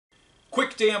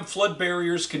dam flood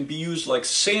barriers can be used like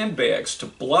sandbags to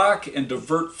block and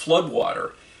divert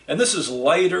floodwater. And this is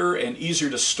lighter and easier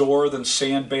to store than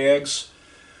sandbags.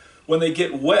 When they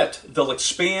get wet, they'll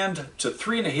expand to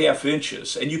 3.5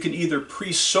 inches, and you can either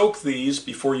pre-soak these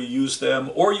before you use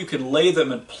them, or you can lay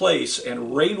them in place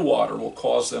and rainwater will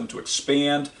cause them to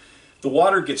expand. The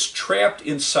water gets trapped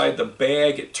inside the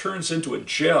bag, it turns into a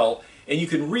gel, and you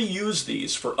can reuse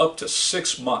these for up to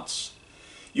 6 months.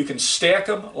 You can stack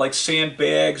them like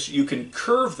sandbags, you can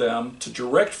curve them to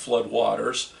direct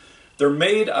floodwaters. They're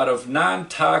made out of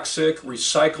non-toxic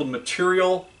recycled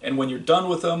material, and when you're done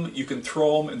with them, you can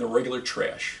throw them in the regular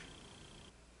trash.